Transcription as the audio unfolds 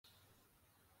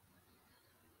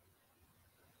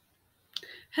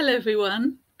Hello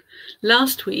everyone.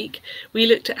 Last week we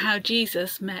looked at how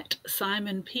Jesus met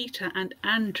Simon, Peter and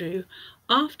Andrew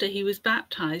after he was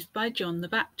baptized by John the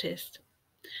Baptist.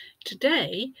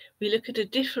 Today we look at a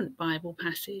different Bible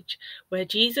passage where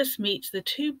Jesus meets the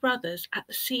two brothers at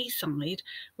the seaside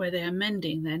where they are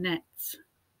mending their nets.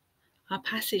 Our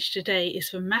passage today is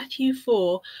from Matthew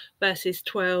 4 verses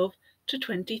 12 to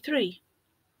 23.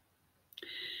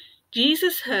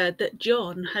 Jesus heard that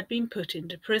John had been put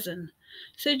into prison.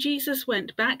 So Jesus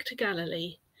went back to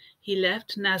Galilee. He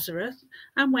left Nazareth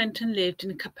and went and lived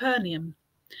in Capernaum,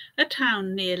 a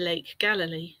town near Lake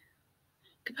Galilee.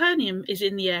 Capernaum is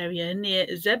in the area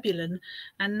near Zebulun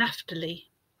and Naphtali.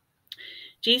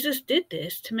 Jesus did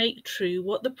this to make true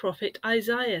what the prophet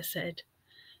Isaiah said.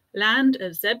 Land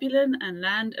of Zebulun and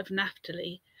land of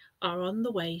Naphtali are on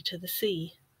the way to the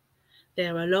sea. They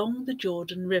are along the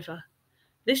Jordan River.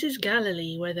 This is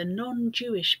Galilee where the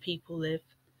non-Jewish people live.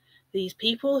 These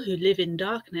people who live in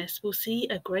darkness will see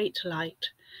a great light.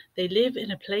 They live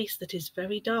in a place that is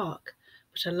very dark,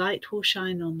 but a light will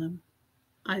shine on them.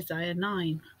 Isaiah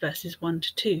 9, verses 1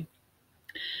 to 2.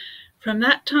 From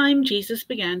that time Jesus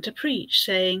began to preach,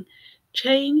 saying,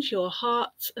 "Change your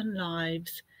hearts and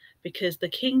lives, because the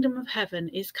kingdom of heaven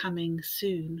is coming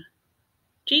soon."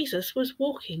 Jesus was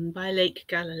walking by Lake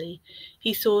Galilee.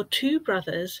 He saw two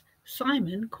brothers,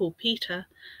 Simon, called Peter,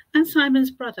 and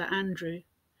Simon's brother Andrew.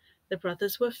 The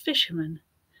brothers were fishermen,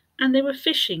 and they were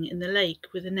fishing in the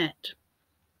lake with a net.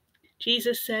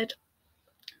 Jesus said,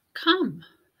 "Come,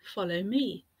 follow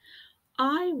me.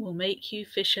 I will make you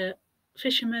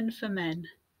fishermen for men."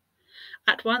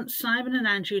 At once Simon and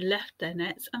Andrew left their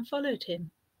nets and followed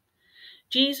him.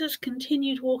 Jesus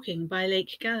continued walking by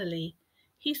Lake Galilee.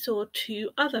 He saw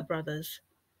two other brothers,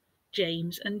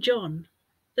 James and John,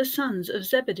 the sons of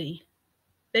Zebedee.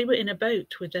 They were in a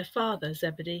boat with their father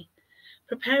Zebedee,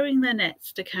 preparing their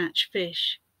nets to catch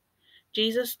fish.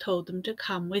 Jesus told them to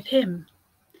come with him.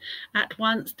 At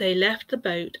once they left the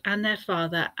boat and their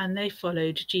father, and they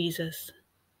followed Jesus.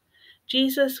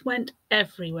 Jesus went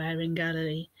everywhere in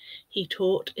Galilee. He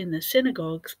taught in the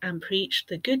synagogues and preached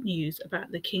the good news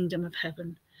about the kingdom of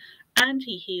heaven, and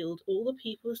he healed all the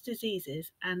people's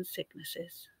diseases and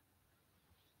sicknesses.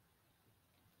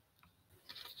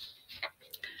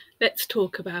 Let's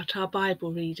talk about our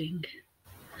Bible reading.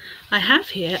 I have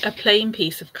here a plain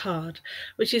piece of card,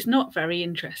 which is not very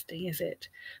interesting, is it?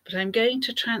 But I'm going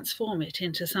to transform it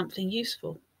into something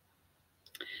useful.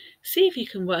 See if you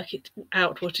can work it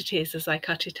out what it is as I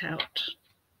cut it out.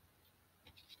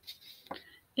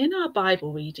 In our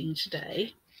Bible reading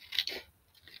today,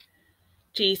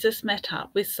 Jesus met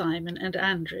up with Simon and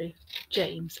Andrew,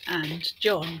 James and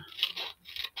John,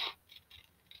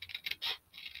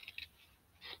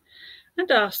 and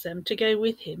asked them to go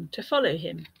with him to follow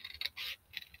him.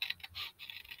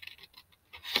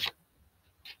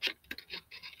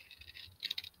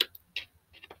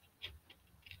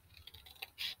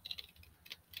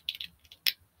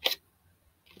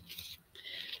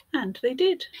 And they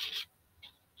did.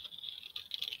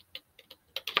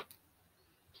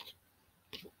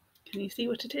 Can you see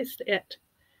what it is yet?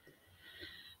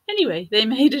 Anyway, they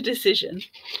made a decision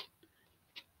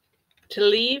to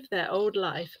leave their old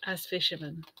life as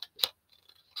fishermen.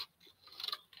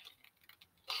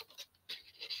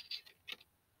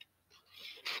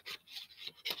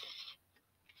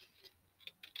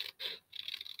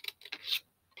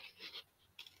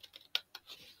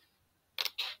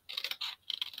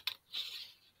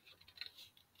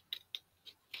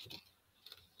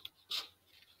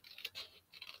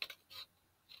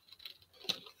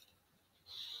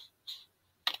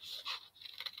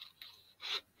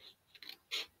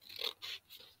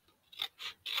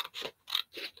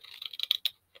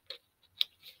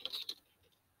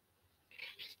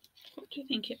 What do you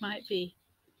think it might be?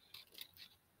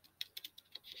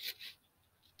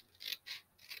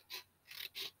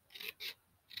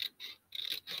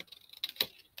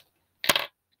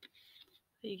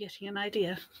 Are you getting an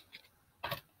idea?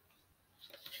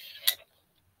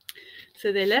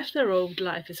 So they left their old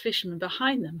life as fishermen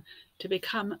behind them to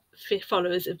become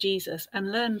followers of Jesus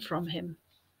and learn from him.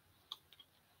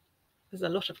 There's a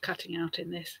lot of cutting out in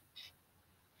this.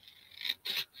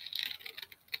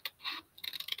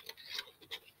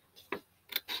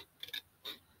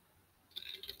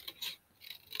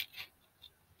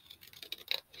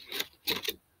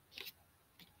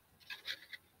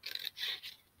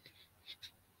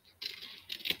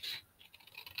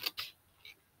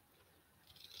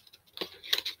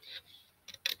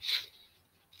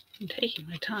 I'm taking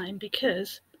my time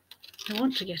because I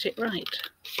want to get it right.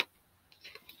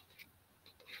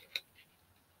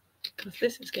 because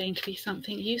this is going to be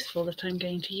something useful that I'm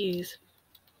going to use.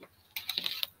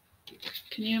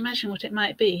 Can you imagine what it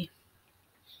might be?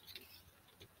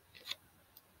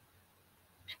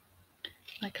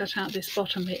 I cut out this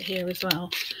bottom bit here as well.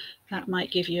 That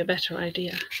might give you a better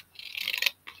idea.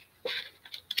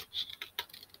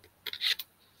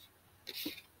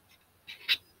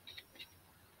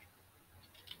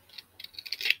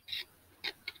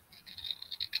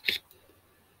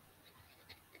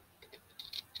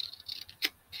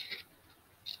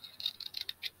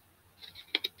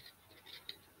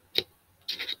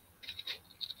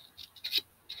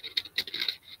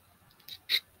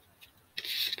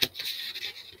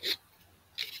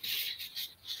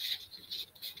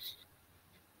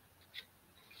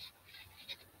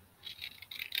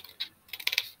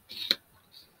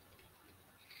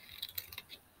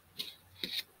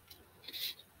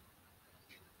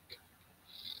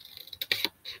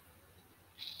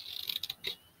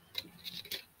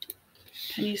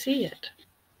 Can you see it?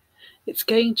 It's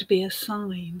going to be a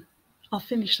sign. I'll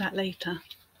finish that later.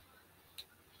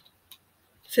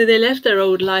 So they left their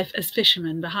old life as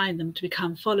fishermen behind them to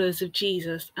become followers of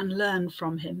Jesus and learn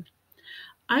from him.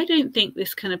 I don't think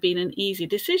this can have been an easy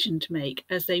decision to make,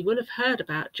 as they will have heard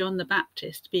about John the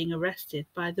Baptist being arrested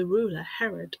by the ruler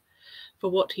Herod for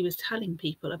what he was telling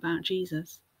people about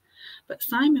Jesus. But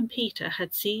Simon Peter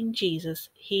had seen Jesus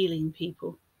healing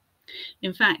people.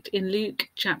 In fact, in Luke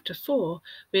chapter 4,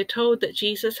 we are told that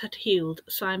Jesus had healed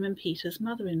Simon Peter's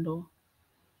mother-in-law.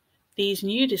 These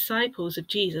new disciples of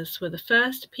Jesus were the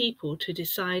first people to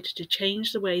decide to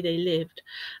change the way they lived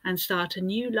and start a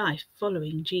new life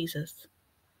following Jesus.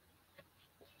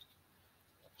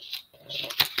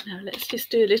 Now let's just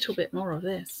do a little bit more of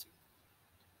this.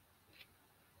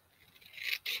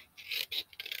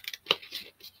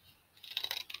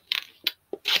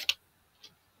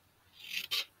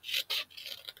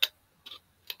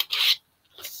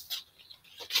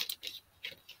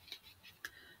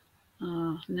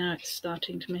 Now it's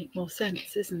starting to make more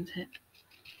sense, isn't it?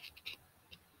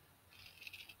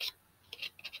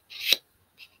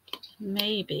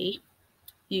 Maybe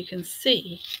you can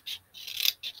see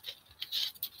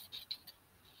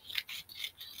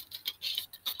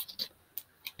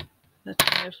that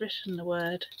I've written the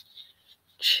word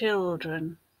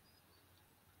children.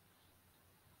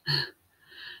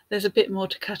 There's a bit more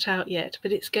to cut out yet,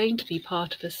 but it's going to be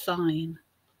part of a sign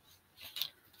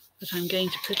that I'm going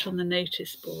to put on the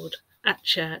notice board at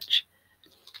church,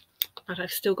 but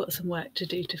I've still got some work to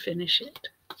do to finish it.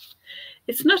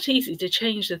 It's not easy to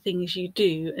change the things you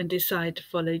do and decide to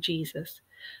follow Jesus,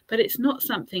 but it's not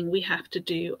something we have to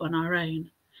do on our own.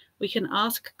 We can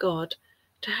ask God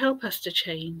to help us to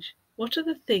change. What are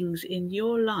the things in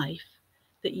your life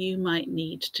that you might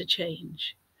need to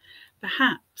change?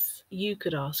 Perhaps you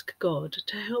could ask God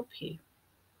to help you.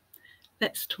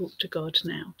 Let's talk to God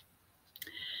now.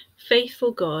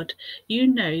 Faithful God, you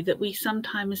know that we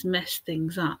sometimes mess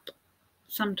things up.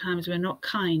 Sometimes we're not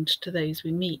kind to those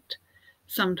we meet.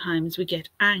 Sometimes we get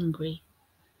angry.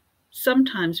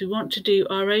 Sometimes we want to do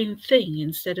our own thing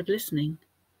instead of listening.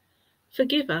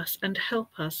 Forgive us and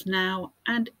help us now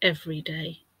and every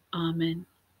day. Amen.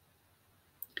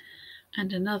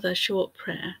 And another short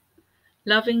prayer.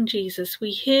 Loving Jesus,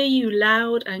 we hear you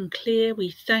loud and clear.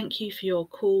 We thank you for your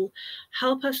call.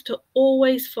 Help us to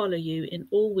always follow you in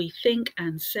all we think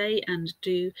and say and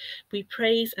do. We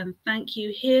praise and thank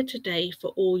you here today for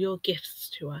all your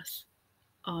gifts to us.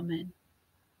 Amen.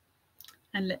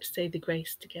 And let's say the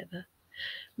grace together.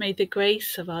 May the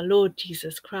grace of our Lord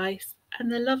Jesus Christ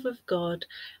and the love of God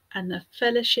and the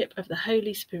fellowship of the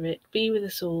Holy Spirit be with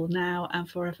us all now and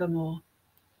forevermore.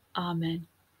 Amen.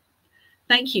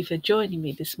 Thank you for joining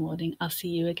me this morning. I'll see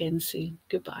you again soon.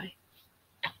 Goodbye.